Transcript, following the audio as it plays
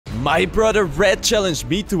My brother Red challenged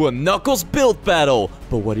me to a Knuckles build battle.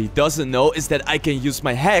 But what he doesn't know is that I can use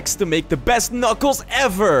my hacks to make the best Knuckles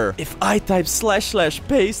ever. If I type /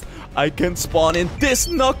 paste, I can spawn in this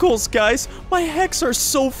Knuckles, guys. My hacks are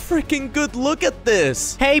so freaking good. Look at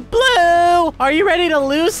this. Hey, Blue! Are you ready to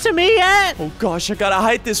lose to me yet? Oh gosh, I gotta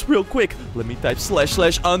hide this real quick. Let me type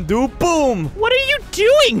 / undo. Boom! What are you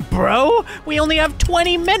doing, bro? We only have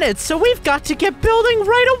 20 minutes, so we've got to get building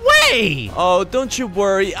right away. Oh, don't you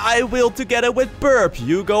worry. I will together with Burp.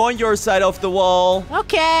 You go on your side of the wall.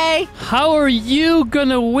 Okay. How are you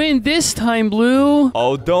gonna win this time, Blue?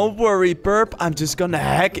 Oh, don't worry, Burp. I'm just gonna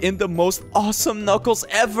hack in the most awesome Knuckles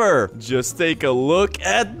ever. Just take a look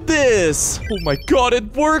at this. Oh my god,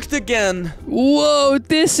 it worked again. Whoa,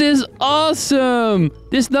 this is awesome.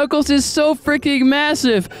 This Knuckles is so freaking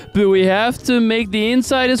massive, but we have to make the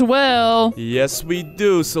inside as well. Yes, we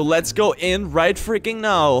do. So let's go in right freaking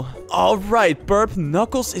now. All right, Burp.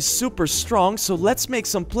 Knuckles is super strong, so let's make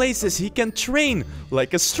some places he can train,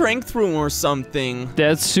 like a strength room or something.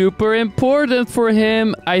 That's super important for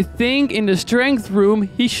him. I think in the strength room,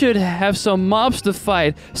 he should have some mobs to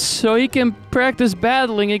fight, so he can practice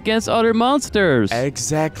battling against other monsters.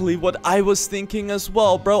 Exactly what I was thinking as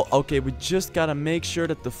well, bro. Okay, we just gotta make sure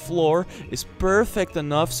that the floor is perfect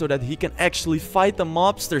enough so that he can actually fight the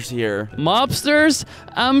mobsters here. Mobsters?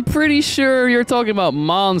 I'm pretty sure you're talking about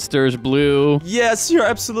monsters, Blue. Yes, you're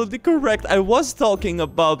absolutely correct. I was talking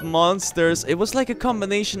about monsters. It was like a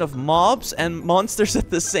combination of mobs and monsters at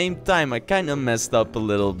the same time. I kind of messed up a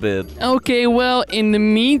little bit. Okay, well, in the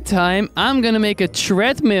meantime, I'm gonna make a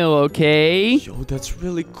treadmill, okay? Yo, that's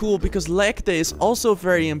really cool because leg day is also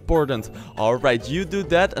very important. Alright, you do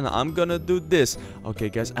that and I'm gonna do this. Okay,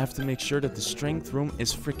 guys, I have to make sure that the strength room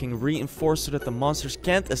is freaking reinforced so that the monsters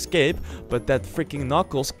can't escape, but that freaking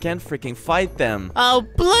Knuckles can freaking fight them. Oh,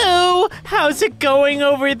 Blue! How's it going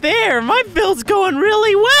over there? My build's going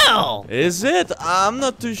really well. Is it? I'm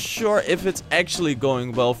not too sure if it's actually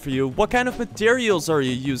going well for you. What kind of materials are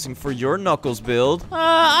you using for your Knuckles build?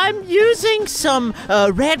 I'm using some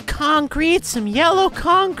red concrete, some yellow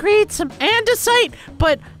concrete, some andesite,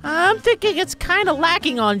 but I'm thinking it's kind of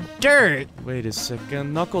lacking on dirt. Wait a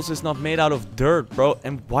second, Knuckles is not made out of dirt, bro.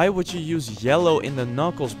 And why would you use yellow in the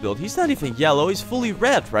Knuckles build? He's not even yellow, he's fully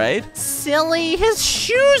red, right? Silly, his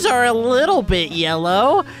shoes are a little bit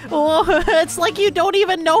yellow. Oh, it's like you don't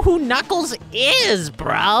even know who Knuckles is,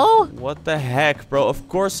 bro. What the heck, bro? Of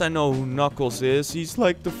course I know who Knuckles is. He's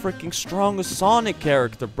like the freaking strongest Sonic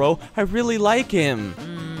character, bro. I really like him.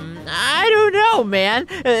 I don't know, man.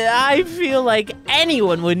 I feel like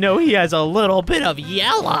anyone would know he has a little bit of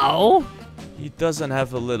yellow. He doesn't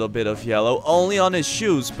have a little bit of yellow, only on his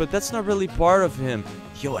shoes, but that's not really part of him.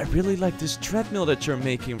 Yo, I really like this treadmill that you're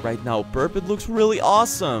making right now, Burp. It looks really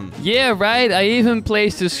awesome. Yeah, right. I even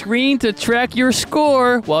placed a screen to track your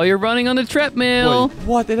score while you're running on the treadmill. Wait,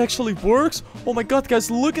 what? It actually works? Oh my god,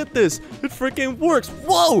 guys, look at this. It freaking works.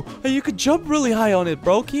 Whoa! And you could jump really high on it,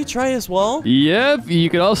 bro. Can you try as well? Yep, you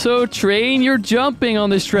can also train your jumping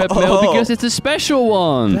on this treadmill because it's a special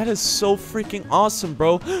one. That is so freaking awesome,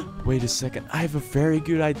 bro. Wait a second. I have a very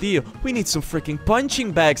good idea. We need some freaking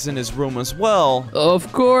punching bags in this room as well.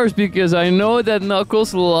 Of course, because I know that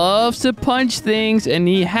Knuckles loves to punch things and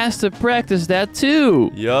he has to practice that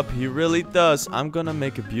too. Yup, he really does. I'm gonna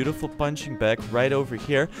make a beautiful punching bag right over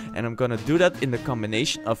here, and I'm gonna do that in the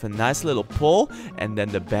combination of a nice little pole, and then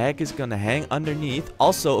the bag is gonna hang underneath.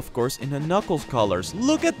 Also, of course, in the Knuckles colors.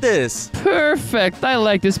 Look at this. Perfect. I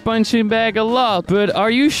like this punching bag a lot. But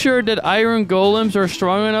are you sure that iron golems are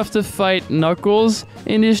strong enough to fight Knuckles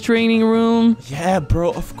in this training room? Yeah,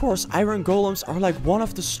 bro, of course. Iron golems are like one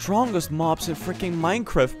of the strongest mobs in freaking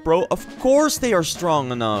Minecraft, bro. Of course they are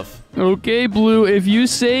strong enough. Okay, Blue, if you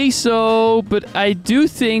say so. But I do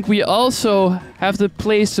think we also have to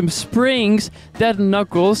place some springs that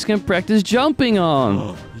Knuckles can practice jumping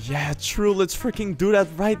on. Yeah, true. Let's freaking do that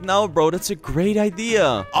right now, bro. That's a great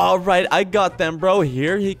idea. All right, I got them, bro.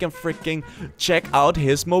 Here he can freaking check out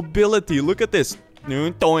his mobility. Look at this.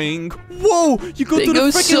 Doing. Whoa! You go to the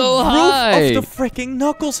freaking roof of the freaking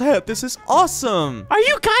Knuckles head. This is awesome. Are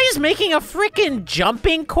you guys making a freaking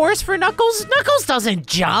jumping course for Knuckles? Knuckles doesn't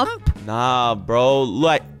jump. Nah, bro.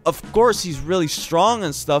 Like, of course he's really strong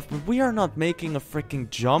and stuff, but we are not making a freaking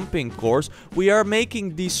jumping course. We are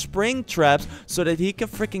making these spring traps so that he can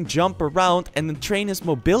freaking jump around and then train his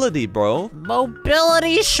mobility, bro.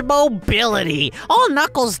 Mobility schmobility. All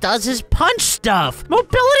Knuckles does is punch stuff.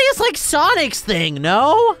 Mobility is like Sonic's thing,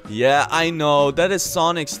 no? Yeah, I know. That is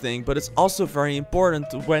Sonic's thing, but it's also very important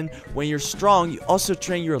when you're strong, you also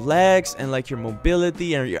train your legs and like your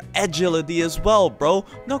mobility and your agility as well, bro.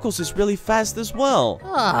 Knuckles is grows really fast as well.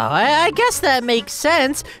 Oh, I guess that makes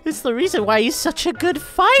sense. It's the reason why he's such a good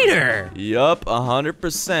fighter. Yup,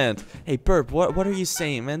 100%. Hey, Burp, what are you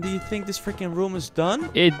saying, man? Do you think this freaking room is done?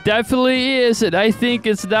 It definitely is, and I think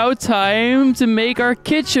it's now time to make our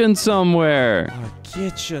kitchen somewhere. Our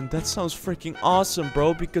kitchen, that sounds freaking awesome,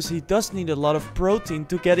 bro, because he does need a lot of protein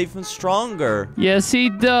to get even stronger. Yes, he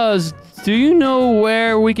does. Do you know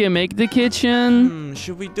where we can make the kitchen?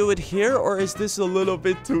 Should we do it here, or is this a little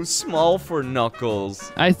bit too small for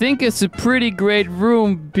Knuckles? I think it's a pretty great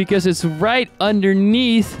room because it's right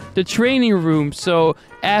underneath the training room. So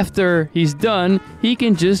after he's done, he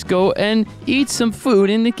can just go and eat some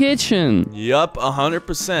food in the kitchen. Yup,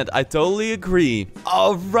 100%. I totally agree.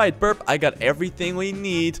 Alright, Burp, I got everything we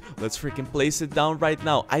need. Let's freaking place it down right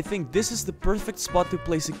now. I think this is the perfect spot to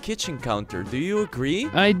place a kitchen counter. Do you agree?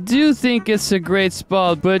 I do think it's a great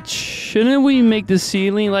spot, but shouldn't we make the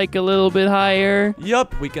ceiling like a little bit higher?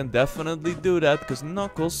 Yup, we can definitely do that, because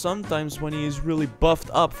Knuckles, sometimes when he is really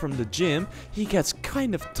buffed up from the gym, he gets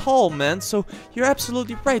kind of tall, man. So you're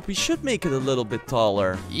absolutely right, we should make it a little bit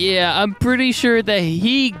taller. Yeah, I'm pretty sure that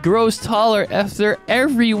he grows taller after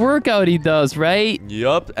every workout he does, right?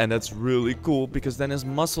 Yup, and that's really cool, because then his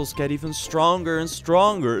muscles get even stronger and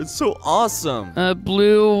stronger. It's so awesome.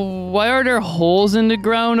 Blue, why are there holes in the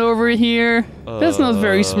ground over here? That's not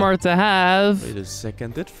very smart to have. Wait a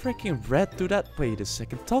second, did freaking Red do that? Wait a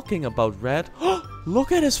second, talking about Red,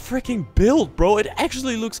 look at his freaking build, bro. It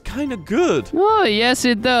actually looks kind of good. Oh, yes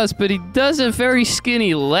it does, but he does have very skinny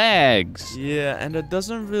legs. Yeah, and that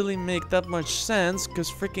doesn't really make that much sense, because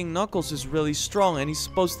freaking Knuckles is really strong, and he's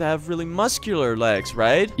supposed to have really muscular legs,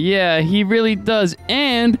 right? Yeah, he really does,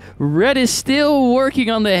 and Red is still working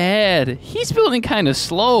on the head. He's building kind of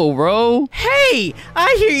slow, bro. Hey,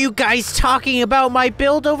 I hear you guys talking about my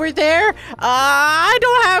build over there. I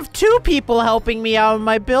don't have two people helping me out on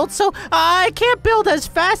my build, so I can't build as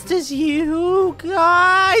fast as you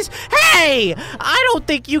guys. Hey, I don't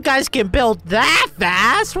think you guys can build that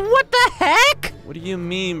fast. What the heck? What do you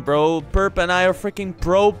mean, bro? Burp and I are freaking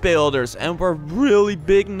pro builders, and we're really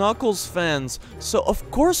big Knuckles fans. So of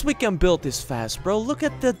course we can build this fast, bro. Look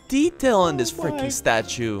at the detail in this freaking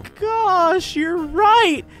statue. Gosh, you're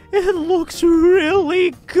right. It looks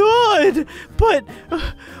really good. But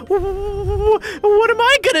what am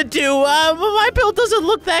I gonna do? My build doesn't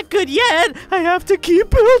look that good yet. I have to keep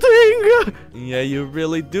building. Yeah, you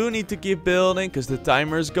really do need to keep building, because the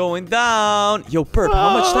timer is going down. Yo, Burp,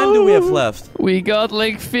 how much time do we have left? We got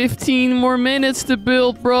like 15 more minutes to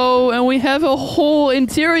build, bro, and we have a whole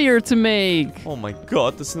interior to make. Oh my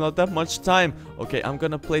god, that's not that much time. Okay, I'm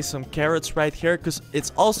gonna place some carrots right here, because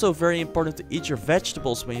it's also very important to eat your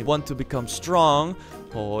vegetables when you want to become strong.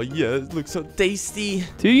 Oh yeah, it looks so tasty.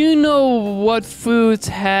 Do you know what foods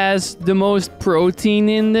has the most protein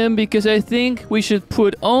in them? Because I think we should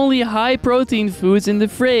put only high protein foods in the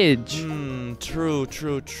fridge.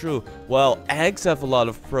 True. Well, eggs have a lot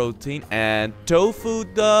of protein, and tofu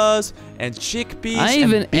does, and chickpeas. I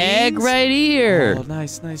have an egg right here. Oh,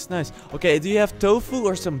 nice. Okay, do you have tofu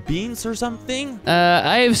or some beans or something?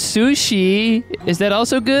 I have sushi. Is that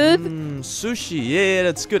also good? Sushi, yeah,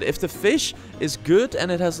 that's good. If the fish is good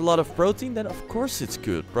and it has a lot of protein, then of course it's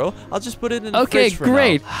good, bro. I'll just put it in the fridge for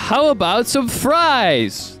great. now. How about some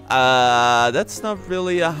fries? That's not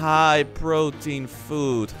really a high protein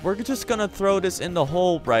food. We're just gonna throw this in the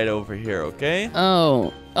hole right over here, okay?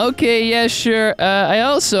 Oh, okay, yeah, sure. I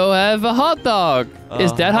also have a hot dog.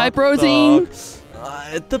 Is that high Hot protein? dog.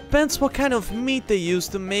 It depends what kind of meat they use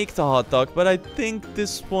to make the hot dog, but I think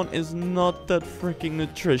this one is not that freaking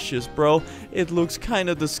nutritious, bro. It looks kind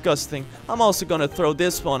of disgusting. I'm also gonna throw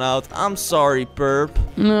this one out. I'm sorry, Burp.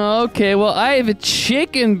 Okay, well, I have a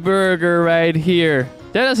chicken burger right here.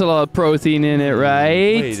 That has a lot of protein in it,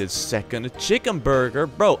 right? Wait a second, a chicken burger?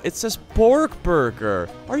 Bro, it says pork burger.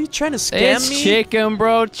 Are you trying to scam me? It's chicken,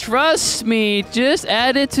 bro. Trust me. Just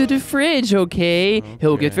add it to the fridge, okay?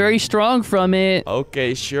 He'll get very strong from it.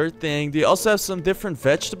 Okay, sure thing. Do you also have some different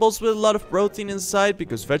vegetables with a lot of protein inside?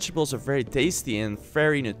 Because vegetables are very tasty and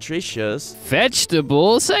very nutritious.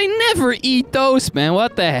 Vegetables? I never eat those, man.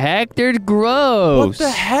 What the heck? They're gross. What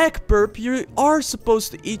the heck, Burp? You are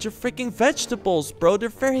supposed to eat your freaking vegetables, bro. They're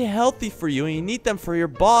very healthy for you and you need them for your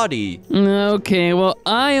body. Okay, well,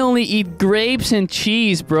 I only eat grapes and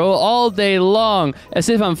cheese, bro, all day long. As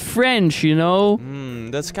if I'm French, you know?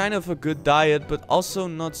 That's kind of a good diet, but also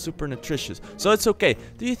not super nutritious. So it's okay.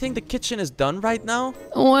 Do you think the kitchen is done right now?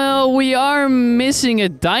 Well, we are missing a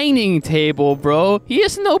dining table, bro. He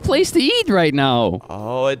has no place to eat right now.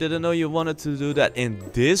 Oh, I didn't know you wanted to do that in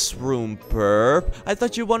this room, Perp. I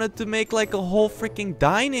thought you wanted to make like a whole freaking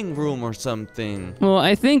dining room or something. Well,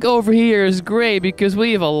 I think over here is great because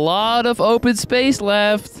we have a lot of open space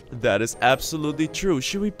left. That is absolutely true.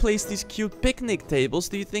 Should we place these cute picnic tables?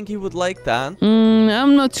 Do you think he would like that?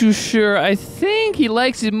 I'm not too sure. I think he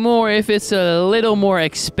likes it more if it's a little more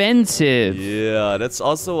expensive. Yeah, that's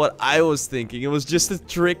also what I was thinking. It was just a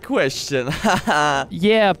trick question.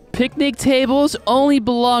 Yeah, picnic tables only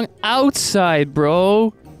belong outside,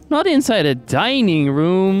 bro. Not inside a dining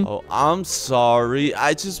room. Oh, I'm sorry.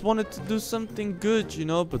 I just wanted to do something good, you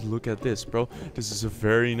know? But look at this, bro. This is a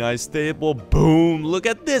very nice table. Boom. Look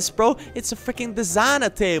at this, bro. It's a freaking designer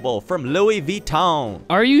table from Louis Vuitton.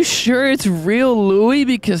 Are you sure it's real Louis?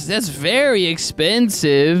 Because that's very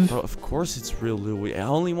expensive. Bro, of course it's real Louis. I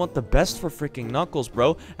only want the best for freaking Knuckles,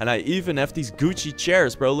 bro. And I even have these Gucci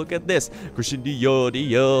chairs, bro. Look at this. Christian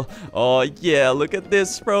Dior. Oh, yeah. Look at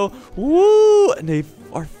this, bro. Woo. And they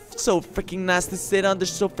are so freaking nice to sit on. They're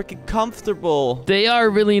so freaking comfortable. They are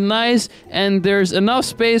really nice, and there's enough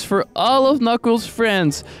space for all of Knuckles'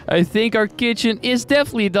 friends. I think our kitchen is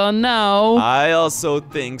definitely done now. I also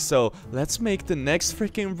think so. Let's make the next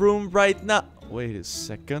freaking room right now. Wait a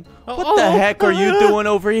second. What the heck are you doing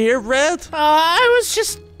over here, Red? I was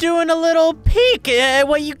just doing a little peek at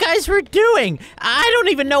what you guys were doing. I don't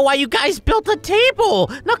even know why you guys built a table.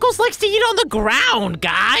 Knuckles likes to eat on the ground,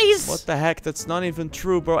 guys. What the heck? That's not even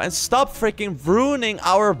true, bro. And stop freaking ruining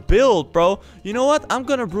our build, bro. You know what? I'm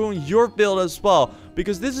gonna ruin your build as well,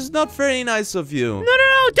 because this is not very nice of you.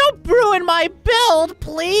 No, don't ruin my build,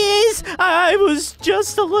 please. I was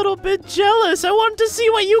just a little bit jealous. I wanted to see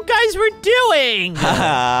what you guys were doing.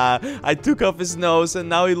 I took off his nose and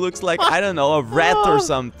now he looks like, I don't know, a rat or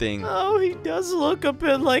something. Oh, he does look a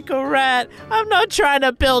bit like a rat. I'm not trying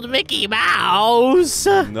to build Mickey Mouse.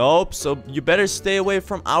 Nope, so you better stay away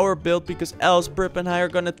from our build, because else Perp and I are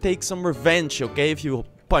gonna take some revenge, okay, if you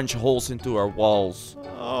punch holes into our walls.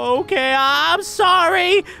 Okay, I'm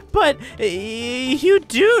sorry, but you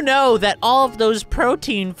do know that all of those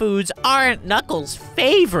protein foods aren't Knuckles'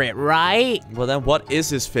 favorite, right? Well, then what is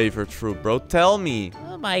his favorite fruit, bro? Tell me.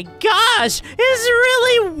 Oh my gosh, it's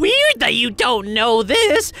really weird that you don't know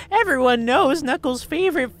this. Everyone knows Knuckles'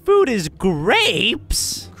 favorite food is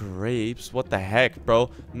grapes. Grapes? What the heck,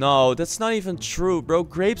 bro? No, that's not even true, bro.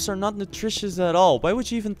 Grapes are not nutritious at all. Why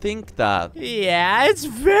would you even think that? Yeah, it's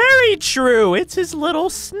very true. It's his little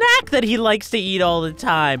snack that he likes to eat all the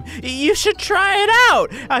time. You should try it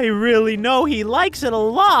out. I really know he likes it a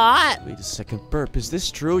lot. Wait a second, Perp. Is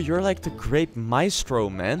this true? You're like the grape maestro,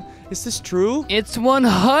 man. Is this true? It's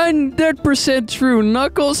 100% true.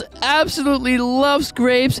 Knuckles absolutely loves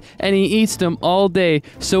grapes, and he eats them all day.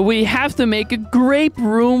 So we have to make a grape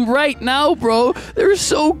room right now, bro. They're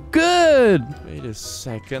so good. Wait a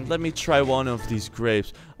second. Let me try one of these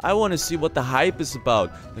grapes. I want to see what the hype is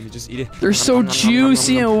about. Let me just eat it. They're so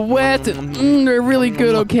juicy and wet. They're really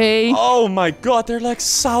good, okay? Oh my god, they're like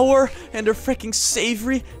sour and they're freaking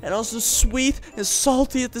savory and also sweet and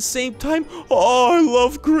salty at the same time. Oh, I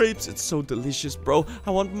love grapes. It's so delicious, bro. I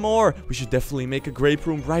want more. We should definitely make a grape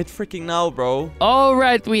room right freaking now, bro. All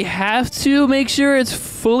right, we have to make sure it's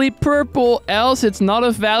fully purple, else it's not a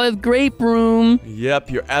valid grape room. Yep,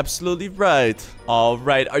 you're absolutely right. All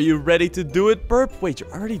right, are you ready to do it, Perp? Wait,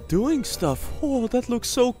 you're already doing stuff. Oh, that looks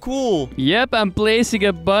so cool. Yep, I'm placing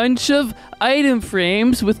a bunch of item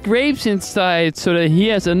frames with grapes inside so that he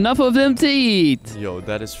has enough of them to eat. Yo,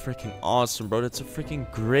 that is freaking awesome, bro. That's a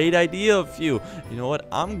freaking great idea of you. You know what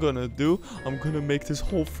I'm gonna do? I'm gonna make this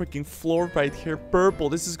whole freaking floor right here purple.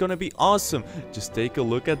 This is gonna be awesome. Just take a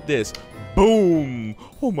look at this. Boom!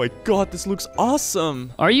 Oh my god, this looks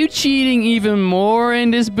awesome. Are you cheating even more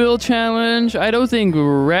in this build challenge? I don't think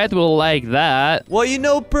Red will like that. Well, you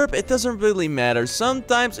know, Perp, it doesn't really matter.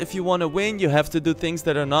 Sometimes if you want to win, you have to do things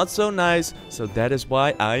that are not so nice. So that is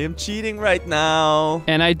why I am cheating right now.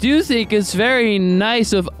 And I do think it's very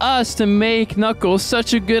nice of us to make Knuckles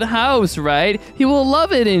such a good house, right? He will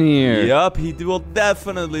love it in here. Yup, he will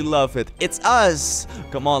definitely love it. It's us.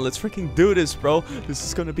 Come on, let's freaking do this, bro. This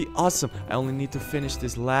is gonna be awesome. I only need to finish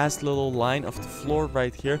this last little line of the floor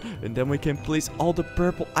right here, and then we can place all the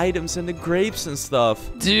purple items and the grapes and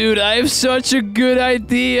stuff. Dude, I have such a good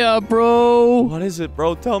idea, bro. What is it,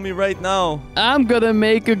 bro? Tell me right now. I'm gonna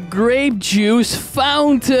make a grape juice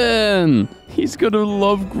fountain. He's gonna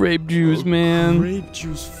love grape juice, man. Grape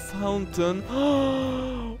juice fountain.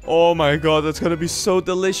 Oh my god, that's gonna be so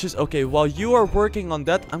delicious. Okay, while you are working on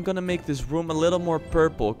that, I'm gonna make this room a little more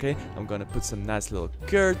purple, okay? I'm gonna put some nice little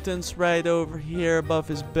curtains right over here above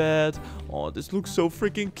his bed. Oh, this looks so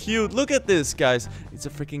freaking cute. Look at this, guys. It's a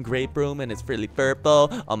freaking grape room and it's really purple.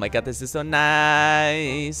 Oh my god, this is so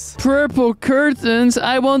nice. Purple curtains?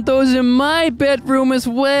 I want those in my bedroom as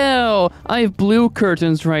well. I have blue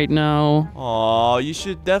curtains right now. Oh, you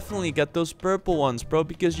should definitely get those purple ones, bro,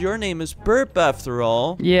 because your name is Burp after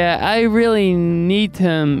all. Yeah, I really need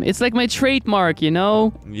them. It's like my trademark, you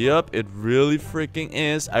know? Yup, it really freaking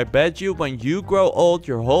is. I bet you when you grow old,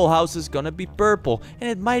 your whole house is gonna be purple. And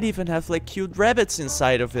it might even have like cute rabbits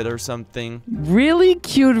inside of it or something. Really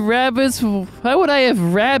cute rabbits? Why would I have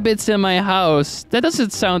rabbits in my house? That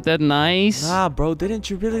doesn't sound that nice. Ah, bro, didn't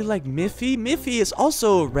you really like Miffy? Miffy is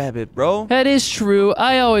also a rabbit, bro. That is true.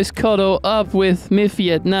 I always cuddle up with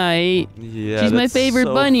Miffy at night. Yeah, She's my that's favorite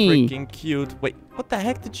so bunny. freaking cute. Wait, what the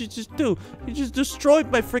heck did you just do? You just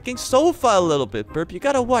destroyed my freaking sofa a little bit, Burp. You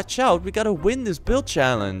gotta watch out. We gotta win this build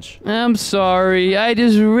challenge. I'm sorry. I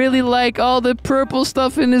just really like all the purple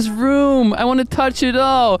stuff in this room. I want to touch it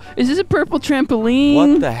all. Is this a purple trampoline?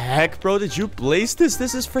 What the heck, bro? Did you place this?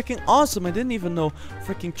 This is freaking awesome. I didn't even know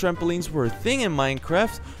freaking trampolines were a thing in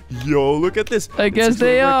Minecraft. Yo, look at this. I guess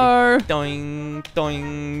they are. Doing,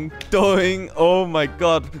 doing, doing. Oh my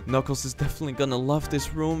god. Knuckles is definitely gonna love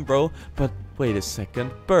this room, bro. But wait a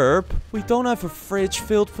second. Burp, we don't have a fridge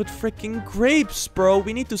filled with freaking grapes, bro.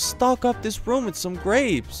 We need to stock up this room with some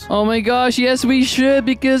grapes. Oh my gosh, yes we should,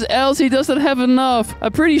 because else he doesn't have enough.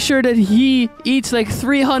 I'm pretty sure that he eats like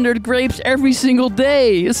 300 grapes every single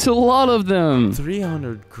day. It's a lot of them.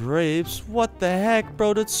 300 grapes? What the heck,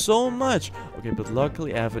 bro? That's so much. Okay, but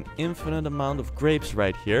luckily I have an infinite amount of grapes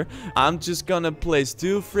right here. I'm just gonna place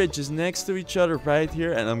 2 fridges next to each other right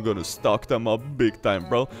here, and I'm gonna stock them up big time,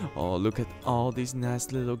 bro. Oh, look at all these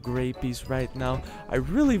nice little grapies right now. I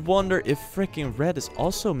really wonder if freaking Red is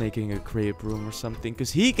also making a grape room or something,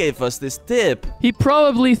 because he gave us this tip. He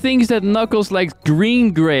probably thinks that Knuckles likes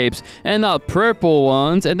green grapes and not purple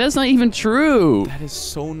ones, and that's not even true. That is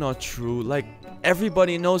so not true. Like,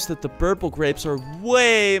 everybody knows that the purple grapes are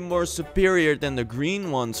way more superior than the green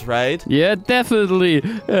ones, right? Yeah, definitely.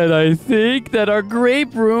 And I think that our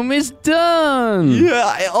grape room is done. Yeah,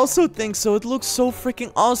 I also think so. It looks so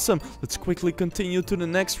freaking awesome. Let's quickly continue to the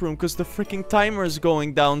next room because the freaking timer is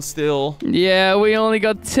going down still. Yeah, we only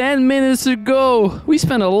got 10 minutes to go. We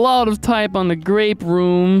spent a lot of time on the grape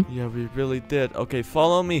room. Yeah, we really did. Okay,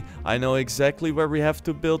 follow me. I know exactly where we have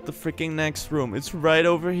to build the freaking next room. It's right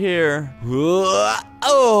over here.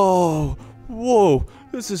 Oh, whoa.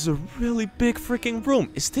 This is a really big freaking room.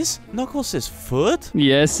 Is this Knuckles' foot?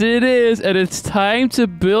 Yes, it is. And it's time to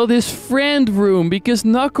build his friend room because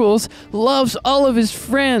Knuckles loves all of his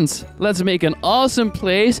friends. Let's make an awesome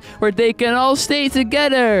place where they can all stay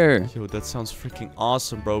together. Yo, that sounds freaking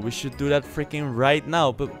awesome, bro. We should do that freaking right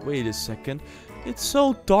now. But wait a second. It's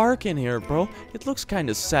so dark in here, bro. It looks kind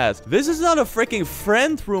of sad. This is not a freaking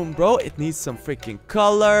friend room, bro. It needs some freaking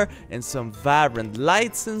color and some vibrant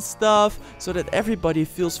lights and stuff so that everybody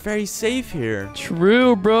feels very safe here.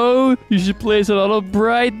 True, bro. You should place a lot of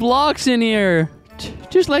bright blocks in here.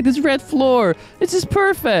 Just like this red floor. This is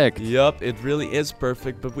perfect. Yup, it really is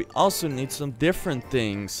perfect, but we also need some different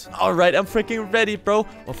things. Alright, I'm freaking ready, bro.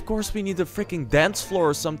 Of course, we need a freaking dance floor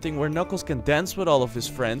or something where Knuckles can dance with all of his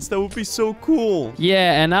friends. That would be so cool.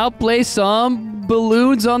 Yeah, and I'll place some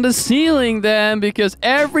balloons on the ceiling then, because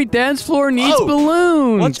every dance floor needs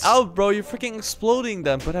balloons. Watch out, bro. You're freaking exploding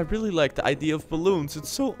them, but I really like the idea of balloons. It's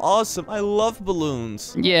so awesome. I love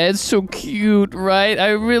balloons. Yeah, it's so cute, right? I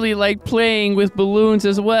really like playing with balloons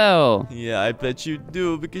as well. Yeah, I bet you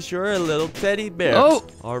do, because you're a little teddy bear. Oh!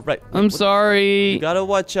 Alright. I'm sorry. You gotta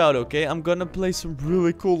watch out, okay? I'm gonna play some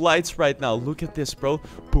really cool lights right now. Look at this, bro.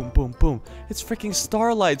 Boom, boom, boom. It's freaking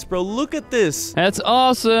starlights, bro. Look at this. That's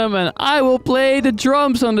awesome, and I will play the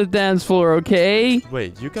drums on the dance floor, okay?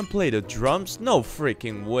 Wait, you can play the drums? No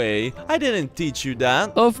freaking way. I didn't teach you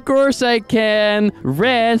that. Of course I can.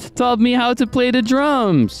 Red taught me how to play the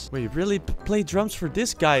drums. Wait, really play drums for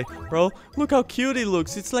this guy, bro? Look how cute he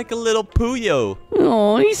looks. It's like a little Puyo.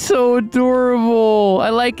 Oh, he's so adorable. I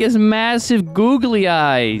like his massive googly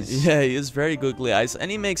eyes. Yeah, he is very googly eyes. And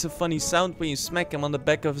he makes a funny sound when you smack him on the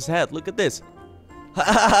back of his head. Look at this.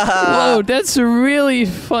 Whoa, that's a really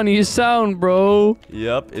funny sound, bro.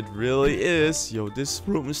 Yep, it really is. Yo, this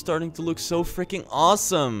room is starting to look so freaking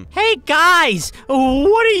awesome. Hey guys,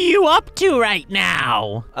 what are you up to right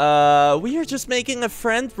now? We are just making a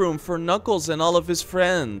friend room for Knuckles and all of his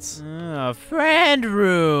friends. Friend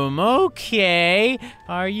room, okay.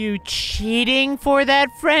 Are you cheating for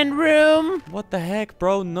that friend room? What the heck,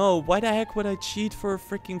 bro? No, why the heck would I cheat for a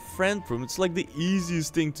freaking friend room? It's like the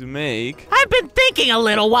easiest thing to make. I've been thinking a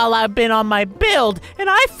little while I've been on my build, and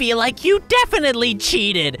I feel like you definitely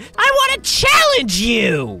cheated. I want to challenge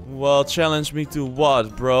you! Well, challenge me to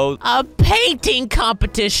what, bro? A painting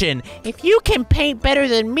competition. If you can paint better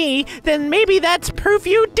than me, then maybe that's proof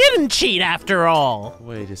you didn't cheat after all.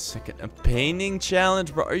 Wait a second, a painting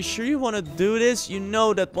challenge, bro? Are you sure you want to do this? You know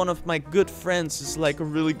that one of my good friends is like a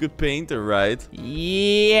really good painter, right?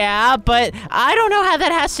 Yeah, but I don't know how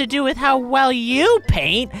that has to do with how well you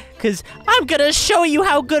paint, because I'm gonna show you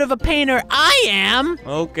how good of a painter I am.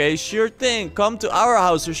 Okay, sure thing. Come to our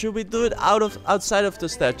house, or should we do it outside of the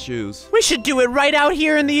statues? We should do it right out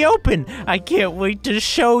here in the open. I can't wait to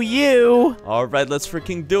show you. Alright, let's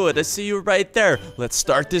freaking do it. I see you right there. Let's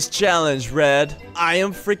start this challenge, Red. I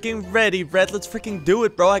am freaking ready, Red. Let's freaking do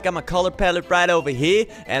it, bro. I got my color palette right over here,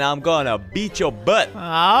 and I'm gonna beat your butt.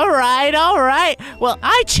 Alright, alright. Well,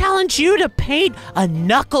 I challenge you to paint a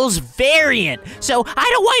Knuckles variant. So I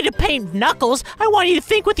don't want you to paint Knuckles. I want you to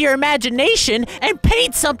think with your imagination and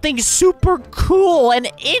paint something super cool and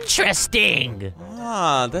interesting.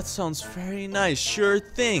 Ah, that sounds very nice. Sure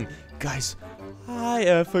thing. Guys, I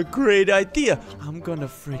have a great idea. I'm gonna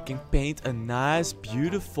freaking paint a nice,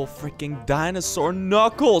 beautiful freaking dinosaur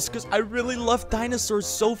Knuckles, because I really love dinosaurs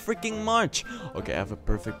so freaking much. Okay, I have a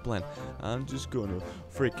perfect plan. I'm just gonna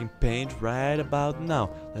freaking paint right about now.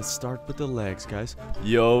 Let's start with the legs, guys.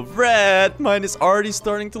 Yo, Red, mine is already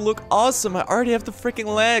starting to look awesome. I already have the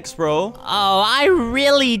freaking legs, bro. Oh, I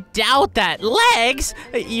really doubt that. Legs?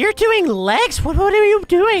 You're doing legs? What are you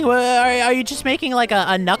doing? Are you just making like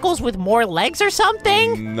a Knuckles with more legs or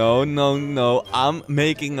something? No, no, no. I'm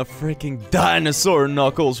making a freaking dinosaur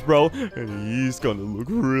Knuckles, bro. And he's gonna look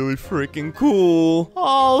really freaking cool.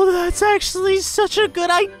 Oh, that's actually such a good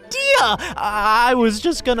idea. I was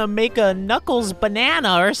just gonna make a Knuckles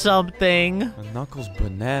banana or something. A Knuckles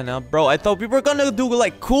banana? Bro, I thought we were gonna do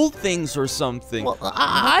like cool things or something. Well,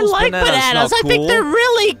 I like bananas. I think they're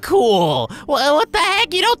really cool. Well, what the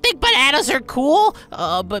heck? You don't think bananas are cool?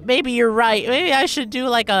 But maybe you're right. Maybe I should do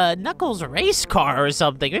like a Knuckles race car or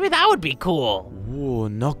something. Maybe that would be cool. Ooh,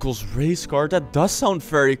 Knuckles race car. That does sound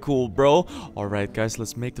very cool, bro. Alright, guys,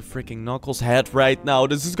 let's make the freaking Knuckles head right now.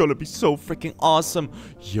 This is gonna be so freaking awesome.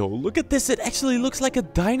 Yo, look at this. It actually looks like a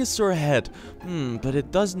dinosaur head. But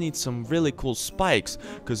it does need some really cool spikes,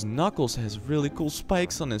 because Knuckles has really cool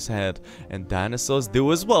spikes on his head. And dinosaurs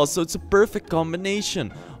do as well, so it's a perfect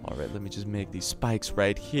combination. Alright, let me just make these spikes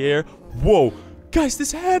right here. Whoa! Guys,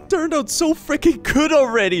 this head turned out so freaking good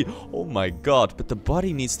already. Oh my god, but the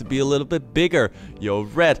body needs to be a little bit bigger. Yo,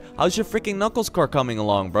 Red, how's your freaking Knuckles car coming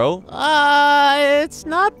along, bro? It's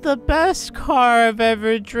not the best car I've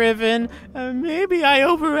ever driven. Maybe I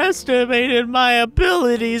overestimated my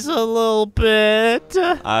abilities a little bit.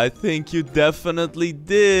 I think you definitely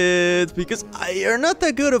did, because you're not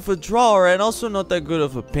that good of a drawer and also not that good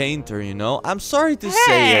of a painter, you know? I'm sorry to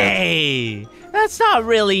say it. Hey, that's not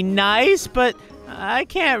really nice, but I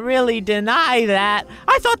can't really deny that.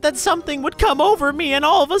 I thought that something would come over me and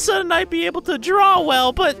all of a sudden I'd be able to draw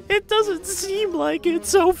well, but it doesn't seem like it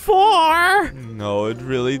so far. No, it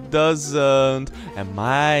really doesn't. And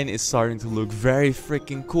mine is starting to look very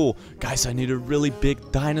freaking cool. Guys, I need a really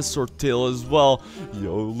big dinosaur tail as well.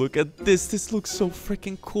 Yo, look at this. This looks so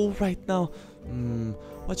freaking cool right now.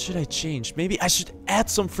 What should I change? Maybe I should add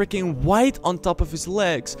some freaking white on top of his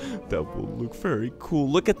legs. That will look very cool.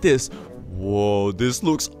 Look at this. Whoa, this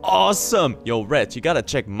looks awesome. Yo, Red, you gotta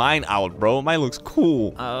check mine out, bro. Mine looks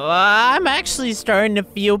cool. I'm actually starting to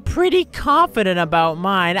feel pretty confident about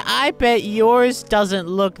mine. I bet yours doesn't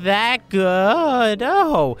look that good.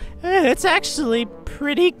 Oh, it's actually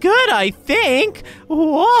pretty good, I think.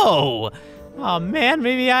 Whoa. Oh man,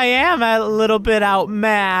 maybe I am a little bit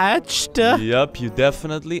outmatched. Yep, you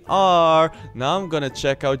definitely are. Now I'm gonna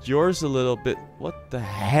check out yours a little bit. What the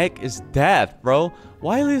heck is that, bro?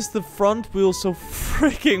 Why is the front wheel so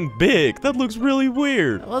freaking big? That looks really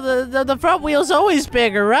weird. Well, the front wheel's always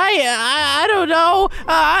bigger, right? I don't know.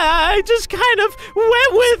 I just kind of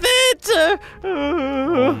went with it.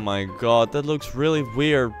 Oh my god, that looks really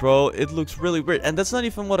weird, bro. It looks really weird. And that's not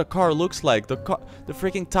even what a car looks like. The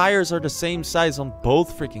freaking tires are the same size on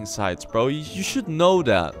both freaking sides, bro. You should know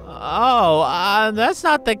that. Oh, that's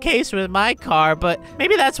not the case with my car, but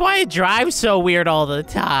maybe that's why it drives so weird all the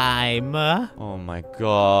time. Oh my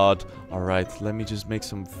god. Alright, let me just make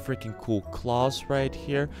some freaking cool claws right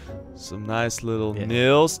here. Some nice little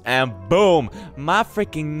nails. And boom! My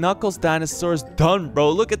freaking Knuckles dinosaur is done,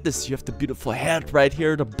 bro. Look at this. You have the beautiful head right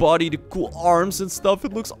here, the body, the cool arms and stuff.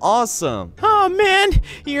 It looks awesome. Oh, Oh man,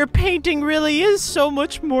 your painting really is so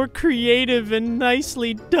much more creative and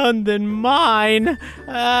nicely done than mine.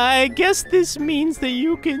 I guess this means that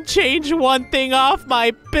you can change one thing off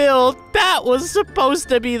my build. That was supposed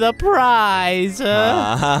to be the prize.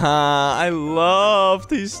 I love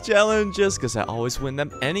these challenges because I always win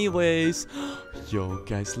them anyways. Yo,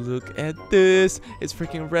 guys, look at this. It's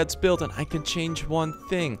freaking Red's build and I can change one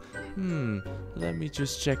thing. Let me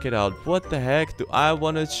just check it out. What the heck do I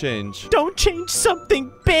want to change? Don't change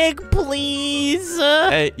something big, please.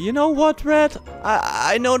 Hey, you know what, Red?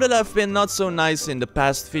 I know that I've been not so nice in the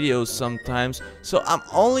past videos sometimes, so I'm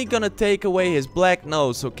only gonna take away his black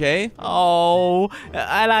nose, okay? Oh,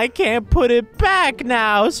 and I can't put it back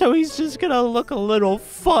now, so he's just gonna look a little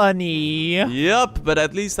funny. Yup, but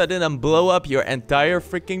at least I didn't blow up your entire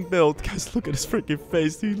freaking build. Guys, look at his freaking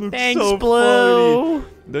face. He looks Thanks, so Blue. funny.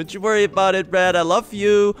 Don't you worry about it, Red. I love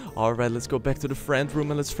you. Alright, let's go back to the friend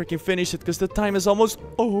room and let's freaking finish it because the time is almost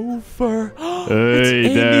over.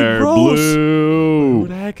 Hey there, Blue. Who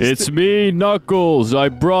the heck is It's me, Knuckles. I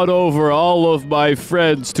brought over all of my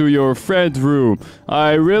friends to your friend room.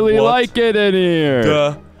 I really What like it in here.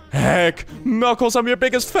 the heck? Knuckles, I'm your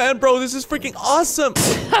biggest fan, bro. This is freaking awesome.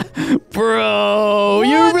 Bro,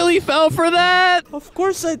 you really fell for that? Of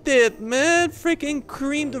course I did, man. Freaking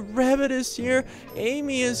Cream the Rabbit is here.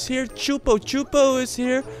 Amy is here. Chupo is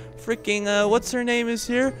here. Freaking, what's her name is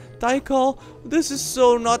here? Tycol. This is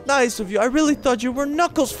so not nice of you. I really thought you were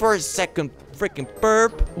Knuckles for a second. Freaking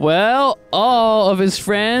burp. Well, all of his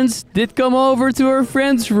friends did come over to our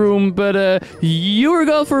friend's room, but you were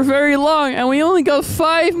gone for very long, and we only got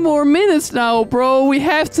 5 more minutes now, bro. We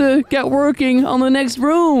have to get working on the next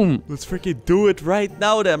room. Let's freaking do it right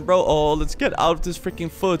now then, bro. Oh, let's get out of this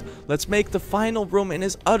freaking foot. Let's make the final room in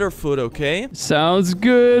his other foot, okay? Sounds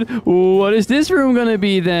good. What is this room gonna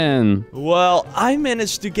be then? Well, I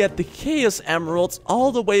managed to get the Chaos Emeralds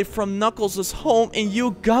all the way from Knuckles' home in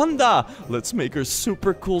Uganda. Let's make a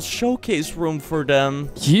super cool showcase room for them.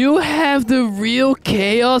 You have the real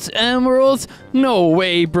Chaos Emeralds? No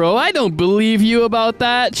way, bro. I don't believe you about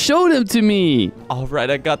that. Show them to me.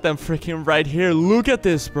 Alright, I got them freaking right here. Look at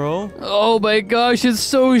this, bro. Oh my gosh, it's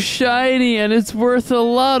so shiny and it's worth a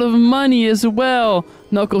lot of money as well.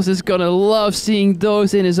 Knuckles is gonna love seeing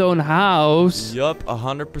those in his own house. Yup,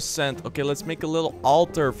 100%. Okay, let's make a little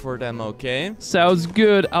altar for them, okay? Sounds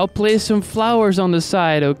good. I'll place some flowers on the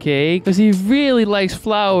side, okay? Because he really likes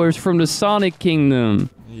flowers from the Sonic Kingdom.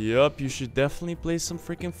 Yup, you should definitely place some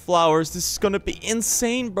freaking flowers. This is gonna be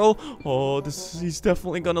insane, bro. Oh, he's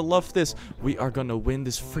definitely gonna love this. We are gonna win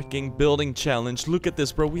this freaking building challenge. Look at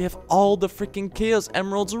this, bro. We have all the freaking Chaos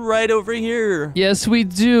Emeralds right over here. Yes, we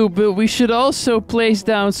do, but we should also place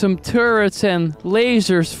down some turrets and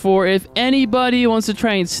lasers for if anybody wants to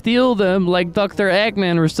try and steal them, like Dr.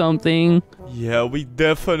 Eggman or something. Yeah, we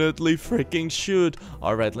definitely freaking should.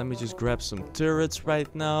 Alright, let me just grab some turrets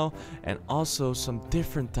right now. And also some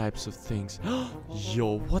different types of things.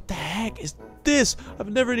 Yo, what the heck is this? I've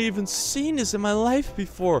never even seen this in my life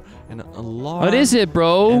before. And an alarm. What is it,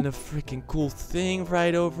 bro? And a freaking cool thing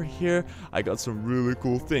right over here. I got some really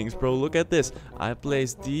cool things, bro. Look at this. I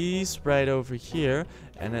placed these right over here.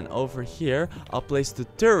 And then over here, I'll place the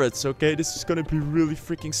turrets, okay? This is gonna be really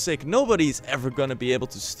freaking sick. Nobody's ever gonna be able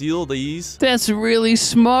to steal these. That's really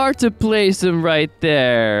smart to place them right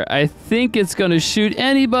there. I think it's gonna shoot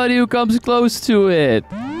anybody who comes close to it.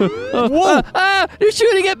 Whoa! They're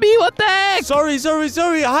shooting at me. What the heck? Sorry.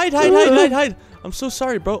 Hide. I'm so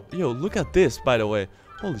sorry, bro. Yo, look at this, by the way.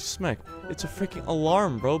 Holy smack. It's a freaking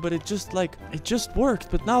alarm, bro, but it just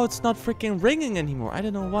worked, but now it's not freaking ringing anymore. I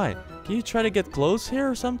don't know why. Can you try to get close here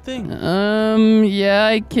or something? Yeah,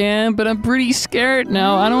 I can, but I'm pretty scared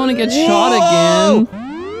now. I don't want to get shot again.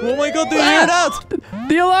 Oh my god, do you hear that?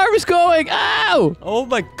 The alarm is going. Ow! Oh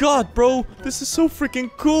my god, bro. This is so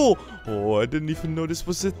freaking cool. Oh, I didn't even know this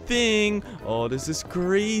was a thing. Oh, this is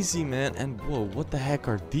crazy, man. And whoa, what the heck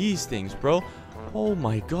are these things, bro? Oh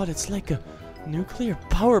my god, it's like a nuclear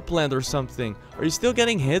power plant or something. Are you still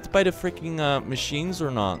getting hit by the freaking machines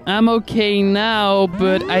or not? I'm okay now,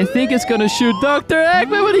 but I think it's gonna shoot Dr.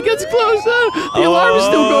 Eggman when he gets closer. The alarm is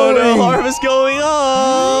still going. The alarm is going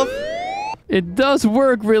off. It does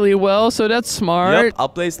work really well, so that's smart. Yep, I'll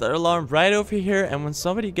place the alarm right over here, and when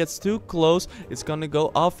somebody gets too close, it's gonna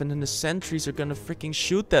go off, and then the sentries are gonna freaking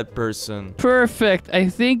shoot that person. Perfect. I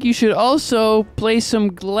think you should also place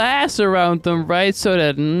some glass around them, right? So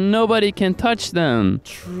that nobody can touch them.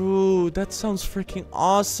 True, that sounds freaking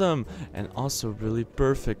awesome. And also really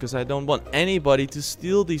perfect, because I don't want anybody to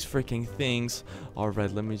steal these freaking things.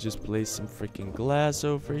 Alright, let me just place some freaking glass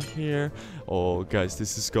over here. Oh, guys,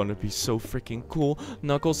 this is gonna be so freaking cool.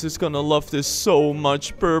 Knuckles is gonna love this so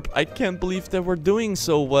much, Burp. I can't believe that we're doing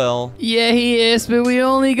so well. Yeah, he is, but we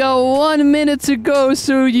only got 1 minute to go,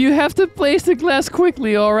 so you have to place the glass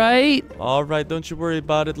quickly, alright? Alright, don't you worry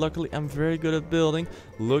about it. Luckily, I'm very good at building.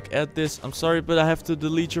 Look at this. I'm sorry, but I have to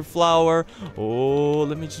delete your flower. Oh,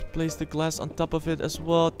 let me just place the glass on top of it as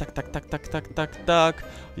well. Tack, tack, tack, tack, tack, tack, tack.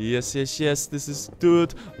 Yes, yes, yes. This is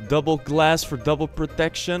good. Double glass for double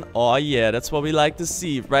protection. Oh, yeah. That's what we like to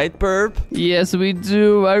see. Right, Burp? Yes, we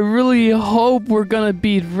do. I really hope we're gonna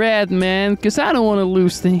beat Red, man, because I don't want to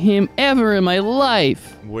lose to him ever in my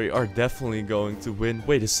life. We are definitely going to win.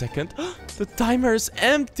 Wait a second. The timer is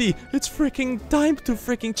empty. It's freaking time to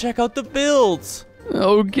freaking check out the builds.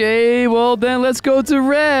 Okay, well then let's go to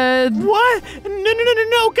Red. What?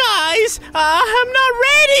 No, guys! I'm not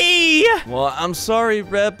ready! Well, I'm sorry,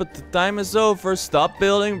 Red, but the time is over. Stop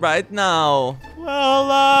building right now.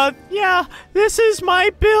 Well, yeah, this is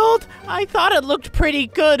my build. I thought it looked pretty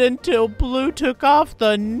good until Blue took off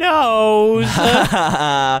the nose.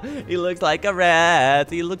 He looks like a rat.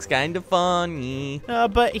 He looks kind of funny.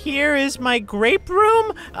 But here is my grape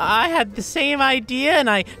room. I had the same idea, and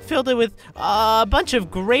I filled it with a bunch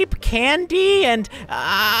of grape candy, and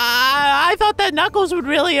I thought that Knuckles would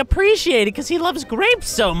really appreciate it because he loves grapes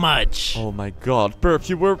so much. Oh my god, Burp,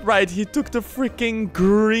 you were right. He took the freaking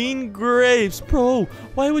green grapes. Bro,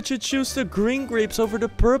 why would you choose the green grapes over the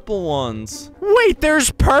purple ones? Wait, there's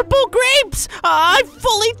purple grapes? I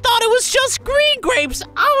fully thought it was just green grapes.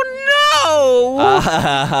 Oh,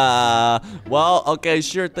 no! Well, okay,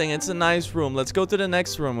 sure thing. It's a nice room. Let's go to the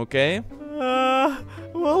next room, okay?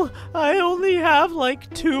 Well, I only have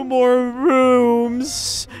like 2 more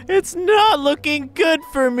rooms. It's not looking good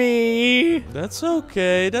for me. That's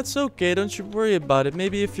okay. That's okay. Don't you worry about it.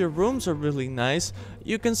 Maybe if your rooms are really nice,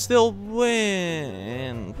 you can still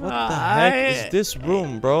win. What the heck is this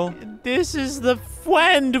room, bro? This is the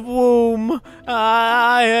friend room.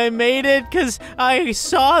 I made it because I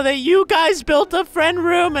saw that you guys built a friend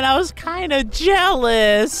room and I was kind of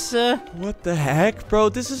jealous. What the heck, bro?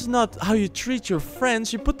 This is not how you treat your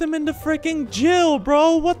friends. You put them in the freaking jail,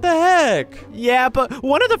 bro. What the heck? Yeah, but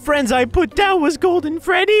one of the friends I put down was Golden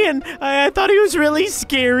Freddy, and I thought he was really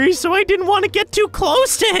scary, so I didn't want to get too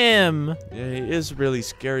close to him. Yeah, he is really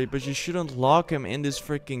scary, but you shouldn't lock him in this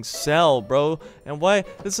freaking cell, bro. And why?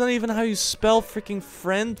 That's not even how you spell freaking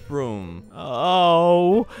friend room.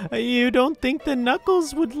 Oh, you don't think the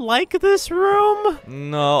Knuckles would like this room?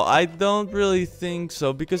 No, I don't really think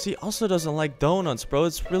so, because he also doesn't like donuts, bro.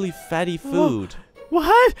 It's really fatty food.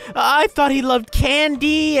 What? I thought he loved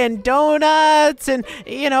candy and donuts, and,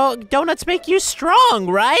 you know, donuts make you strong,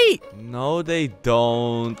 right? No, they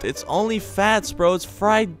don't. It's only fats, bro. It's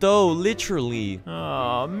fried dough, literally.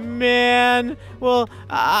 Oh, man. Well,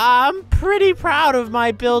 I'm pretty proud of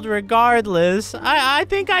my build regardless. I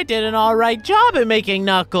think I did an alright job at making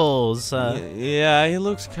Knuckles. Yeah, he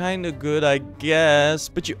looks kind of good, I guess.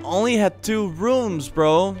 But you only had 2 rooms,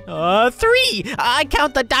 bro. 3! I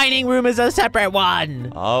count the dining room as a separate one.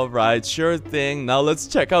 Alright, sure thing. Now let's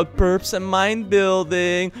check out Burps and Mine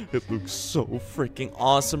Building. It looks so freaking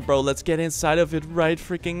awesome, bro. Let's get inside of it right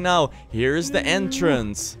freaking now. Here's the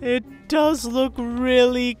entrance. It does look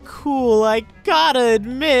really cool, I gotta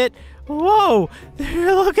admit. Whoa,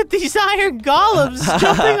 look at these iron golems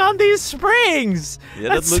jumping on these springs. Yeah,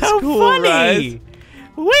 That's that looks so cool, funny. right?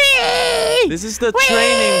 Whee! This is the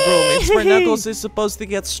training room. It's where Knuckles is supposed to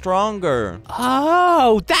get stronger.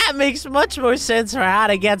 Oh, that makes much more sense for how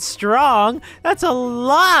to get strong. That's a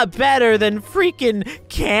lot better than freaking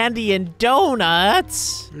candy and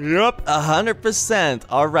donuts. Yup, 100%.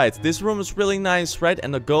 Alright, this room is really nice, right?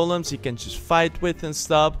 And the golems you can just fight with and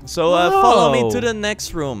stuff. So follow me to the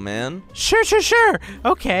next room, man. Sure.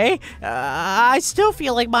 Okay. I still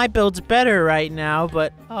feel like my build's better right now,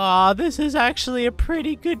 but this is actually a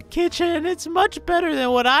pretty good kitchen. It's much better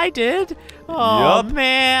than what I did. Oh, yup.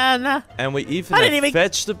 Man. And we even have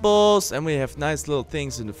vegetables, and we have nice little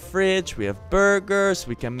things in the fridge. We have burgers.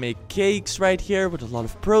 We can make cakes right here with a lot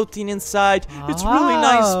of protein inside. It's really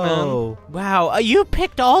nice, man. Wow, you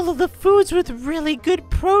picked all of the foods with really good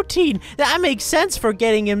protein. That makes sense for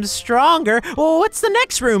getting him stronger. Well, what's the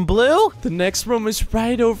next room, Blue? The next room is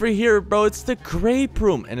right over here, bro. It's the grape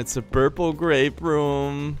room, and it's a purple grape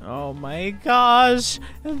room. Oh my gosh,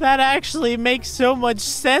 that actually makes so much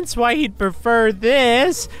sense why he'd prefer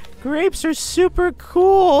this. grapes are super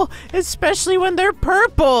cool, especially when they're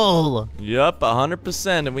purple. Yup,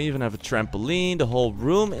 100%. And we even have a trampoline. The whole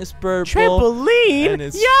room is purple. Trampoline? And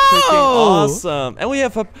it's Yo! freaking awesome. And we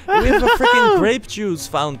have a freaking grape juice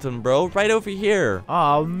fountain, bro, right over here.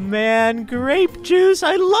 Oh man, grape juice.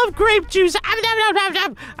 I love grape juice.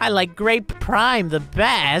 I like grape prime the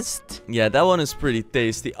best. Yeah, that one is pretty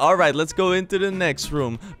tasty. All right, let's go into the next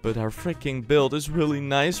room. But our freaking build is really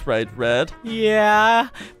nice, right, Red? Yeah,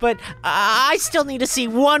 but I still need to see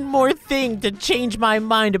one more thing to change my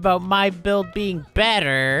mind about my build being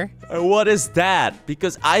better. What is that?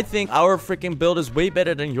 Because I think our freaking build is way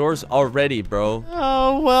better than yours already, bro.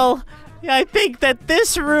 Oh, well, I think that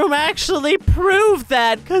this room actually proved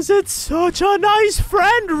that, because it's such a nice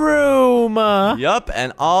friend room. Yup,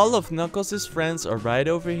 and all of Knuckles' friends are right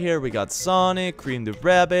over here. We got Sonic, Cream the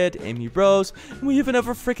Rabbit, Amy Rose, and we even have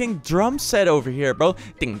a freaking drum set over here, bro.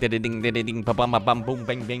 Ding, ding, ding, ding, ding, ding, ba, ba, ba, bam, boom,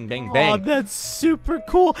 bang, bang, bang, Oh, bang. that's super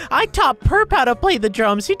cool. I taught Perp how to play the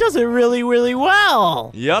drums. He does it really, really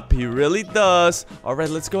well. Yup, he really does. All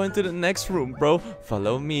right, let's go into the next room, bro.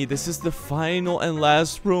 Follow me. This is the final and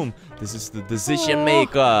last room. This is the decision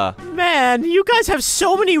maker. Man, you guys have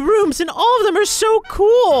so many rooms and all of them are so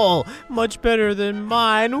cool. Much better than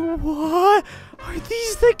mine. What? Are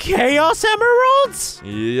these the Chaos Emeralds?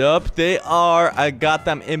 Yup, they are. I got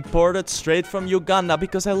them imported straight from Uganda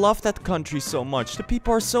because I love that country so much. The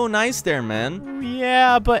people are so nice there, man.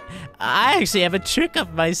 Yeah, but I actually have a trick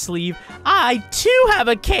up my sleeve. I too have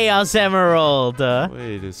a Chaos Emerald.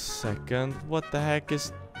 Wait a second. What the heck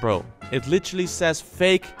is... Bro, it literally says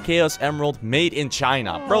fake Chaos Emerald made in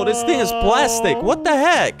China. Bro, this thing is plastic. What the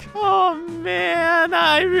heck? Oh man,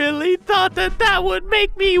 I really thought that would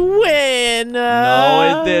make me win.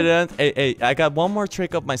 No, it didn't. Hey, I got one more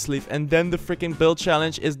trick up my sleeve and then the freaking build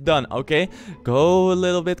challenge is done, okay? Go a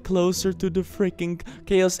little bit closer to the freaking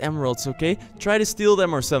Chaos Emeralds, okay? Try to steal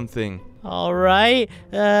them or something. All right,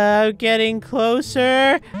 getting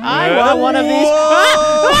closer. I want one of these.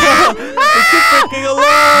 It's the freaking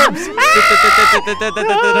alarms! The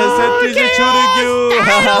sentries are shooting you!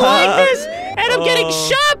 I don't like this! And I'm getting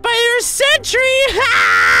shot by their sentry!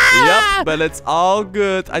 Yep, but it's all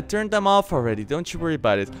good. I turned them off already. Don't you worry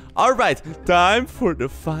about it. Alright, time for the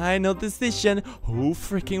final decision. Who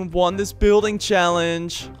freaking won this building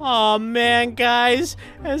challenge? Oh man, guys.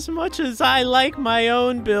 As much as I like my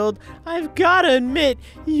own build, I've gotta admit,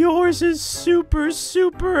 yours is super,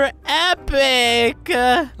 super epic.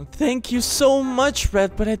 Thank you so much,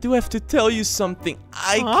 Red, but I do have to tell you something.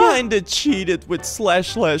 I kinda cheated with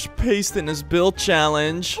 / paste in this build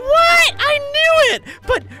challenge. What? I knew it!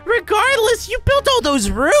 But regardless, you built all those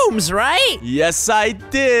rooms, right? Yes, I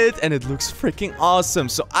did, and it looks freaking awesome.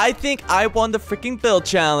 So I think I won the freaking build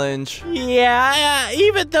challenge. Yeah,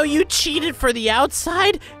 even though you cheated for the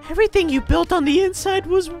outside, everything you built on the inside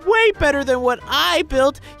was way better than what I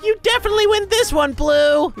built. You definitely win this one,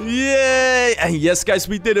 Blue. Yay! And yes, guys,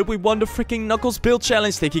 we did it. We won the freaking Knuckles build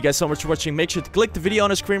challenge. Thank you guys so much for watching. Make sure to click the video on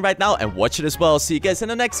the screen right now and watch it as well. See you guys in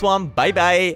the next one. Bye-bye.